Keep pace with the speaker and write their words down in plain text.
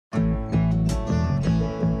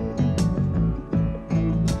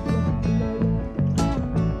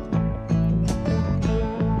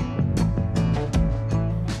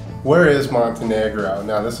Where is Montenegro?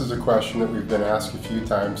 Now, this is a question that we've been asked a few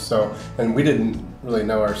times, and we didn't really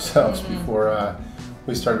know ourselves before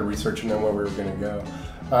we started researching on where we were going to go.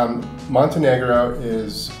 Montenegro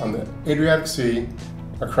is on the Adriatic Sea,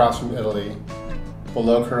 across from Italy,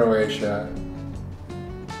 below Croatia,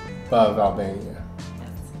 above Albania. Yes.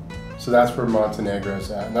 So that's where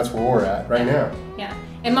Montenegro's at, and that's where we're at right now. Yeah,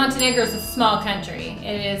 and Montenegro is a small country.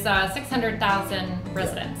 It is 600,000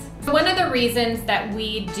 residents. Yeah. One of the reasons that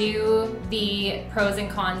we do the pros and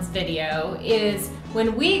cons video is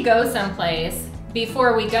when we go someplace,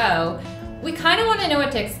 before we go, we kind of want to know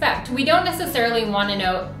what to expect. We don't necessarily want to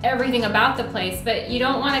know everything about the place, but you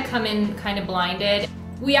don't want to come in kind of blinded.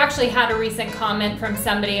 We actually had a recent comment from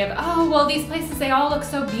somebody of, oh, well, these places, they all look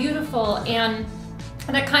so beautiful. And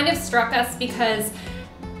that kind of struck us because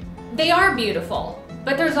they are beautiful,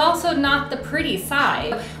 but there's also not the pretty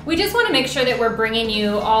side. We just want to make sure that we're bringing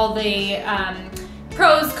you all the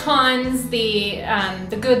pros, cons, the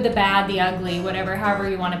good, the bad, the ugly, whatever, however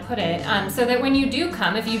you want to put it, so that when you do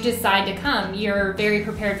come, if you decide to come, you're very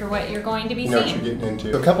prepared for what you're going to be seeing. You know what you're getting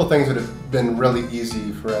into. A couple things that have been really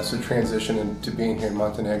easy for us to transition into being here in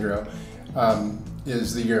Montenegro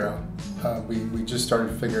is the euro. We just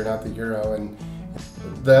started figuring out the euro, and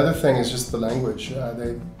the other thing is just the language.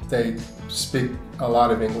 They speak a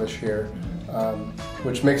lot of English here,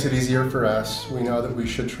 which makes it easier for us. We know that we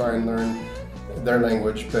should try and learn their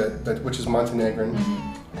language, but which is Montenegrin.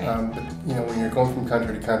 Right. But you know, when you're going from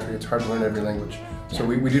country to country, it's hard to learn every language. So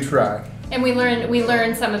we do try. And we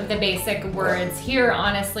learn some of the basic words. Here,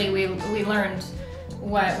 honestly, we learned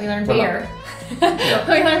what? We learned beer. Yeah.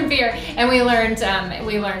 We learned beer, and we learned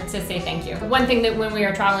to say thank you. One thing that when we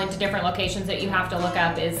are traveling to different locations that you have to look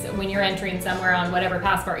up is when you're entering somewhere on whatever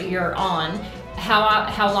passport you're on,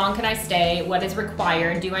 how long can I stay? What is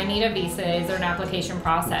required? Do I need a visa? Is there an application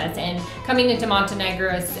process? And coming into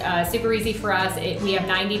Montenegro is super easy for us. We have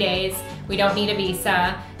 90 days. We don't need a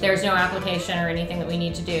visa. There's no application or anything that we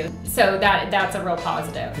need to do. So that's a real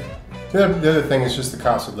positive. The other thing is just the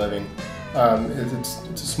cost of living. It's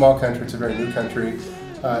a small country. It's a very new country,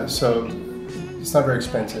 so it's not very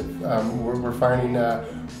expensive. We're finding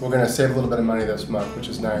we're going to save a little bit of money this month, which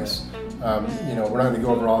is nice. You know, we're not going to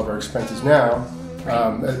go over all of our expenses now,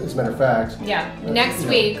 as a matter of fact. Yeah, next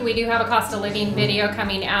week we do have a cost of living video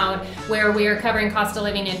coming out where we are covering cost of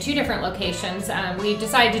living in 2 different locations. We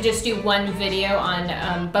decided to just do one video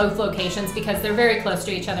on both locations because they're very close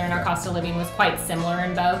to each other and our cost of living was quite similar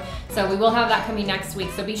in both. So we will have that coming next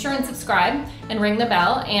week. So be sure and subscribe and ring the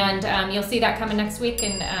bell, and you'll see that coming next week,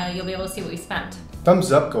 and you'll be able to see what we spent.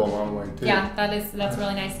 Thumbs up go a long way too. Yeah, that's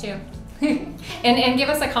really nice too. and give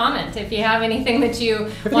us a comment if you have anything that you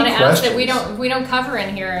want to ask that we don't cover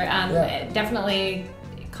in here. Definitely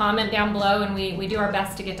comment down below, and we do our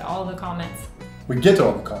best to get to all the comments. We get to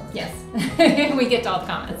all the comments. Yes, we get to all the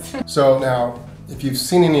comments. So now, if you've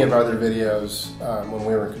seen any of our other videos when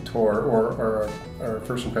we were in Kotor or our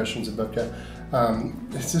first impressions of Budva,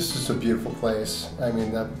 it's just a beautiful place. I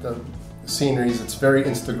mean, the sceneries, it's very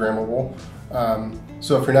Instagrammable.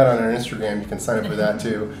 So if you're not on our Instagram, you can sign up for that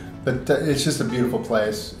too. But it's just a beautiful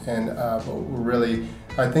place, and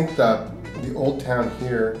I think the old town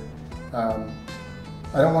here, I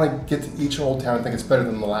don't want to get to each old town and think it's better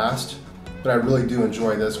than the last, but I really do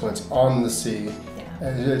enjoy this one. It's on the sea. Yeah.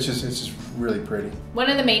 And it's just really pretty. One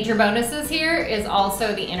of the major bonuses here is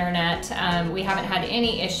also the internet. We haven't had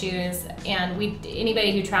any issues, and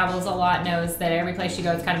anybody who travels a lot knows that every place you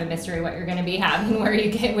go is kind of a mystery what you're going to be having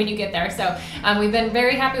when you get there. So we've been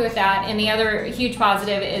very happy with that. And the other huge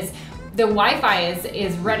positive is the Wi-Fi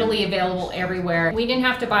is readily available everywhere. We didn't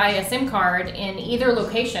have to buy a SIM card in either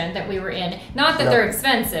location that we were in. Not that they're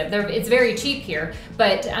expensive, it's very cheap here,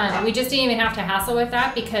 but we just didn't even have to hassle with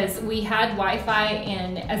that because we had Wi-Fi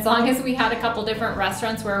in, as long as we had a couple different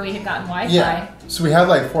restaurants where we had gotten Wi-Fi. Yeah, so we had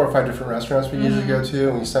like 4 or 5 different restaurants we usually go to,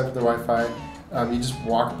 and we set up the Wi-Fi. You just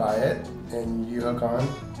walk by it and you hook on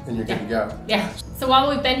and you're good to go. Yeah. So while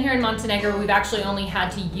we've been here in Montenegro, we've actually only had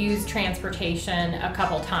to use transportation a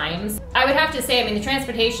couple times. I would have to say, I mean, the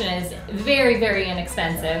transportation is very, very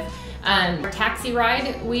inexpensive. Our taxi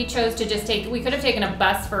ride, we chose to just take, we could have taken a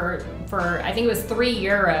bus for I think it was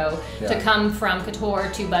 €3 to come from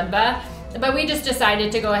Kotor to Budva. But we just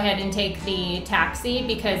decided to go ahead and take the taxi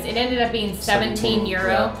because it ended up being €17.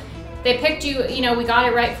 Yeah. They picked you know, we got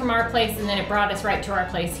it right from our place and then it brought us right to our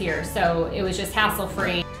place here. So it was just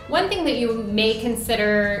hassle-free. One thing that you may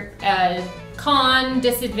consider a con,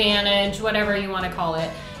 disadvantage, whatever you want to call it,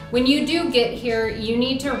 when you do get here, you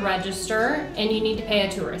need to register and you need to pay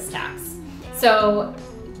a tourist tax. So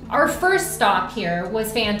our first stop here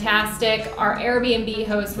was fantastic. Our Airbnb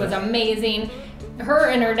host was amazing. her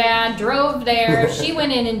and her dad drove there. She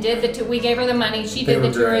went in and did we gave her the money. She did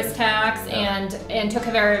the tourist tax and took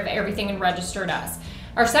care of everything and registered us.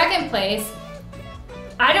 Our second place,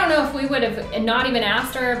 I don't know if we would have not even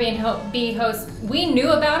asked her be host. We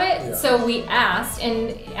knew about it, so we asked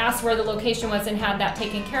where the location was and had that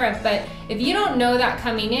taken care of. But if you don't know that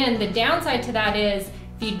coming in, the downside to that is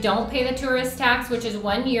if you don't pay the tourist tax, which is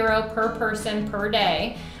 €1 per person per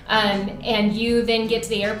day, and you then get to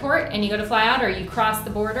the airport and you go to fly out or you cross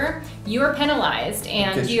the border, you are penalized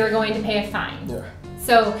and you're going to pay a fine. Yeah.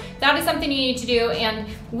 So that is something you need to do, and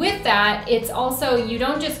with that, it's also, you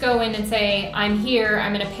don't just go in and say, I'm here,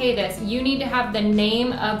 I'm gonna pay this. You need to have the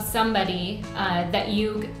name of somebody that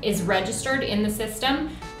is registered in the system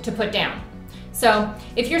to put down. So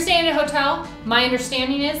if you're staying at a hotel, my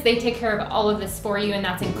understanding is they take care of all of this for you and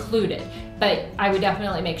that's included, but I would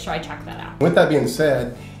definitely make sure I check that out. With that being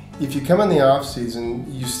said, if you come in the off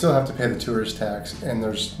season, you still have to pay the tourist tax and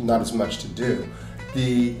there's not as much to do.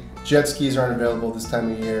 The jet skis aren't available this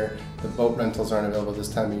time of year. The boat rentals aren't available this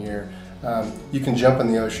time of year. You can jump in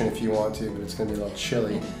the ocean if you want to, but it's going to be a little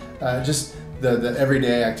chilly. Just the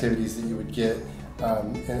everyday activities that you would get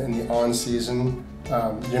in the on season,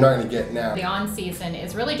 you're not going to get now. The on season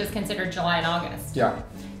is really just considered July and August. Yeah.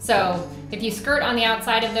 So if you skirt on the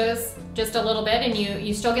outside of those just a little bit and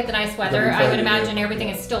you still get the nice weather, I would imagine everything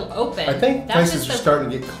is still open. I think places are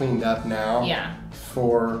starting to get cleaned up now. Yeah.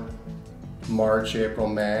 For March, April,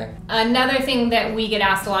 May. Another thing that we get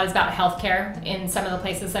asked a lot is about healthcare in some of the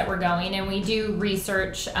places that we're going, and we do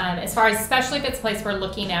research as far as, especially if it's a place we're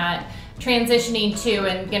looking at transitioning to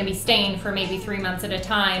and going to be staying for maybe 3 months at a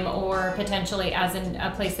time, or potentially as in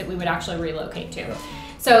a place that we would actually relocate to.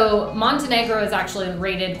 So Montenegro is actually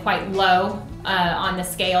rated quite low on the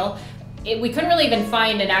scale. We couldn't really even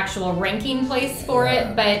find an actual ranking place for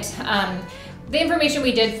it, but the information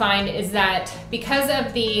we did find is that because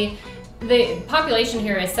of the population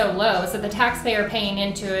here is so low, so the taxpayer paying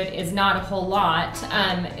into it is not a whole lot.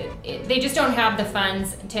 They just don't have the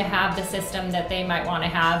funds to have the system that they might want to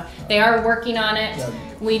have. They are working on it. Yeah.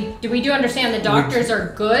 We do understand the doctors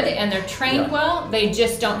are good and they're trained well. They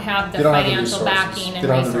just don't have the financial backing and resources. They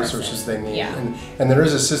don't have the resources they need. Yeah. And there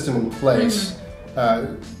is a system in place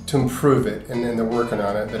to improve it, and they're working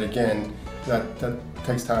on it. But again, that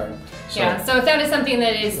takes time. So if that is something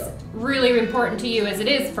that is really important to you, as it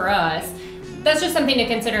is for us, that's just something to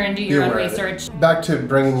consider and do your own research. Back to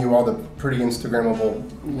bringing you all the pretty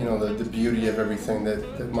Instagrammable, the beauty of everything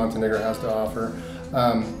that Montenegro has to offer.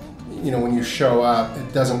 When you show up,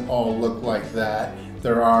 it doesn't all look like that.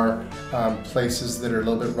 There are places that are a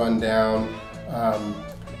little bit run down,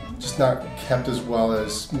 just not kept as well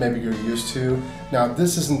as maybe you're used to. Now,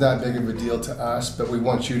 this isn't that big of a deal to us, but we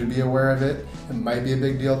want you to be aware of it. It might be a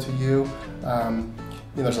big deal to you.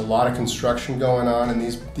 There's a lot of construction going on, and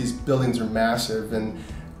these buildings are massive, and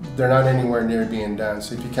they're not anywhere near being done.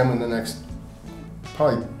 So if you come in the next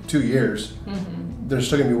probably 2 years, they're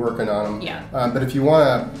still going to be working on them. Yeah. But if you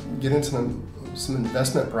want to get into some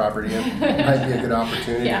investment property, it might be a good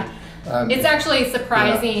opportunity. Yeah. It's actually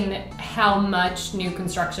surprising how much new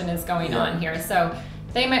construction is going on here. So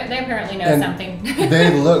they apparently know something.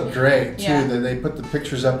 They look great too. They put the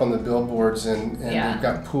pictures up on the billboards, and they've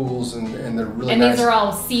got pools, and they're really nice. And these are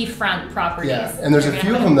all seafront properties. Yeah, and there's a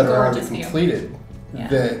few of them that are already completed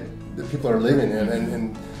that people are living in,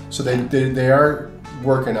 and so they are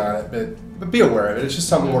working on it. But be aware of it. It's just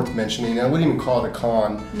something worth mentioning. I wouldn't even call it a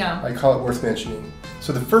con. No. I call it worth mentioning.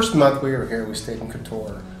 So the first month we were here, we stayed in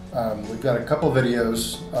Kotor. We've got a couple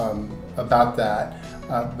videos about that,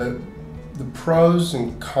 but the pros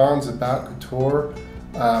and cons about Kotor,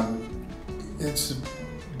 it's a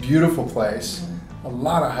beautiful place, a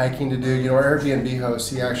lot of hiking to do. Our Airbnb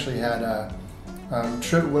host, he actually had a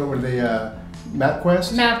trip, what were they,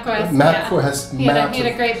 MapQuest? MapQuest, He had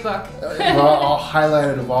a great book. All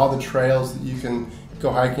highlighted of all the trails that you can go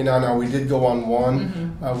hiking on. Now, we did go on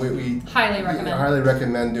one. We highly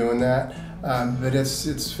recommend doing that. But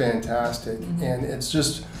it's fantastic, and it's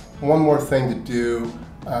just one more thing to do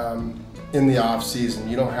in the off season.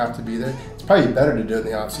 You don't have to be there. It's probably better to do it in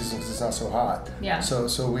the off season because it's not so hot. Yeah.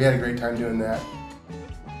 So we had a great time doing that.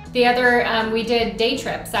 The other, we did day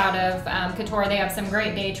trips out of Kotor. They have some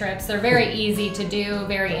great day trips. They're very easy to do,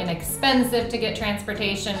 very inexpensive to get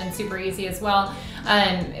transportation, and super easy as well.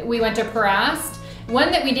 We went to Perast.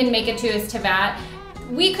 One that we didn't make it to is Tavat.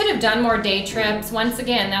 We could have done more day trips. Once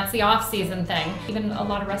again, that's the off-season thing. Even a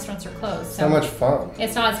lot of restaurants are closed. So it's not much fun.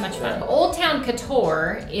 It's not as much fun. Old Town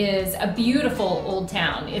Kotor is a beautiful old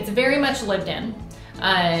town. It's very much lived in.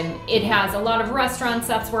 It has a lot of restaurants.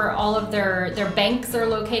 That's where all of their banks are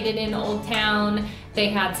located in Old Town. They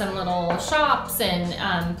had some little shops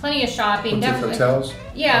and plenty of shopping. Definitely hotels.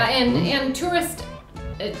 Yeah, and tourist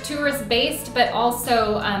based, but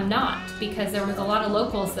also not, because there was a lot of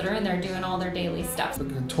locals that are in there doing all their daily stuff. But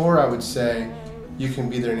Kotor, I would say, you can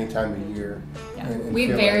be there any time of year. Yeah. And We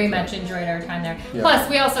very much enjoyed our time there. Yeah. Plus,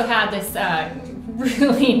 we also had this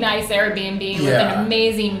really nice Airbnb with an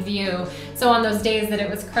amazing view. So on those days that it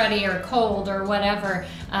was cruddy or cold or whatever,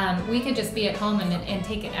 we could just be at home and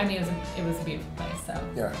take it. I mean, it was a beautiful place. So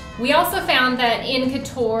yeah. We also found that in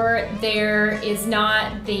Kotor there is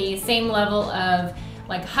not the same level of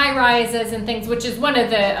like high rises and things, which is one of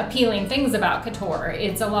the appealing things about Kotor.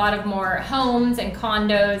 It's a lot of more homes and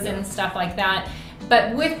condos and stuff like that.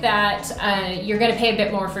 But with that, you're going to pay a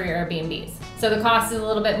bit more for your Airbnbs. So the cost is a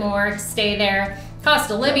little bit more to stay there.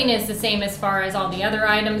 Cost of living is the same as far as all the other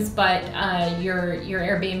items, but your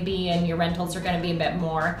Airbnb and your rentals are going to be a bit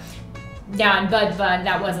more. Now in Budva,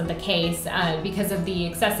 that wasn't the case because of the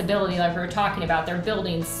accessibility, like we were talking about. They're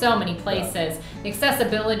building so many places. The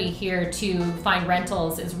accessibility here to find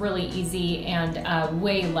rentals is really easy and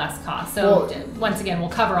way less cost. So once again, we'll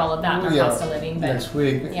cover all of that in our cost of living. But next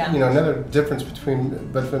week. You know, another difference between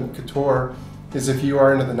Budva and Kotor is if you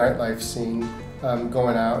are into the nightlife scene,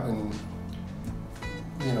 going out and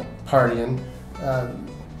partying,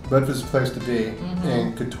 Budva's a place to be,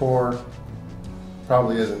 and Kotor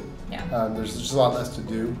probably isn't. Yeah. There's just a lot less to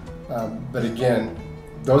do, but again,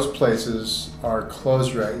 those places are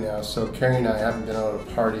closed right now. So Carrie and I haven't been able to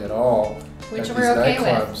party at all. Which we're okay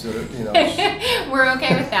with. We're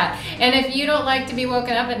okay with that. And if you don't like to be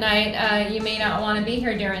woken up at night, you may not want to be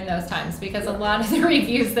here during those times, because a lot of the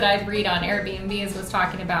reviews that I've read on Airbnbs was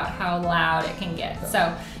talking about how loud it can get.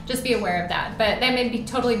 So just be aware of that. But that may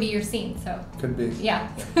totally be your scene. So could be. Yeah.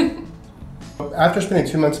 After spending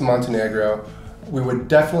 2 months in Montenegro, we would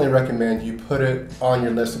definitely recommend you put it on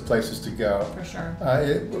your list of places to go. For sure.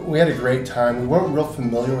 We had a great time. We weren't real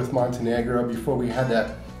familiar with Montenegro before. We had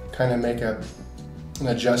to kind of make an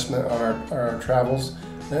adjustment on our travels,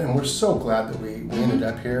 and we're so glad that we ended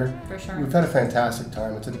up here. For sure. We've had a fantastic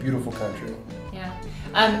time. It's a beautiful country.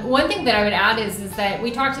 Yeah. One thing that I would add is that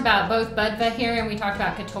we talked about both Budva here and we talked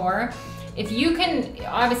about Kotor. If you can,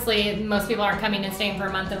 obviously most people aren't coming and staying for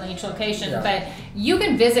a month in each location, but you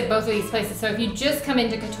can visit both of these places. So if you just come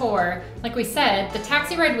into Kotor, like we said, the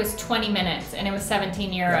taxi ride was 20 minutes and it was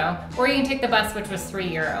 17 euro, or you can take the bus, which was 3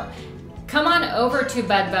 euro. Come on over to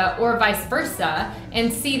Budva or vice versa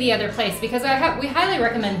and see the other place, because we highly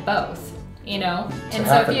recommend both, And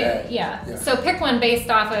so if you, so pick one based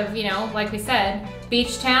off of, like we said,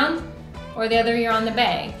 beach town, or the other you're on the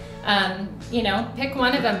bay. Pick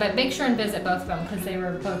one of them, but make sure and visit both of them because they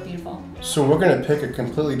were both beautiful. So we're going to pick a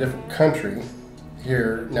completely different country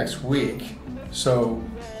here next week. So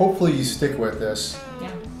hopefully you stick with this.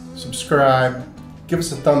 Yeah. Subscribe. Give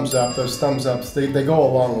us a thumbs up. Those thumbs ups, they go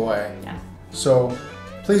a long way. Yeah. So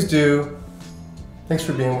please do. Thanks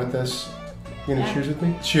for being with us. You gonna cheers with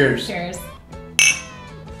me? Cheers. Cheers.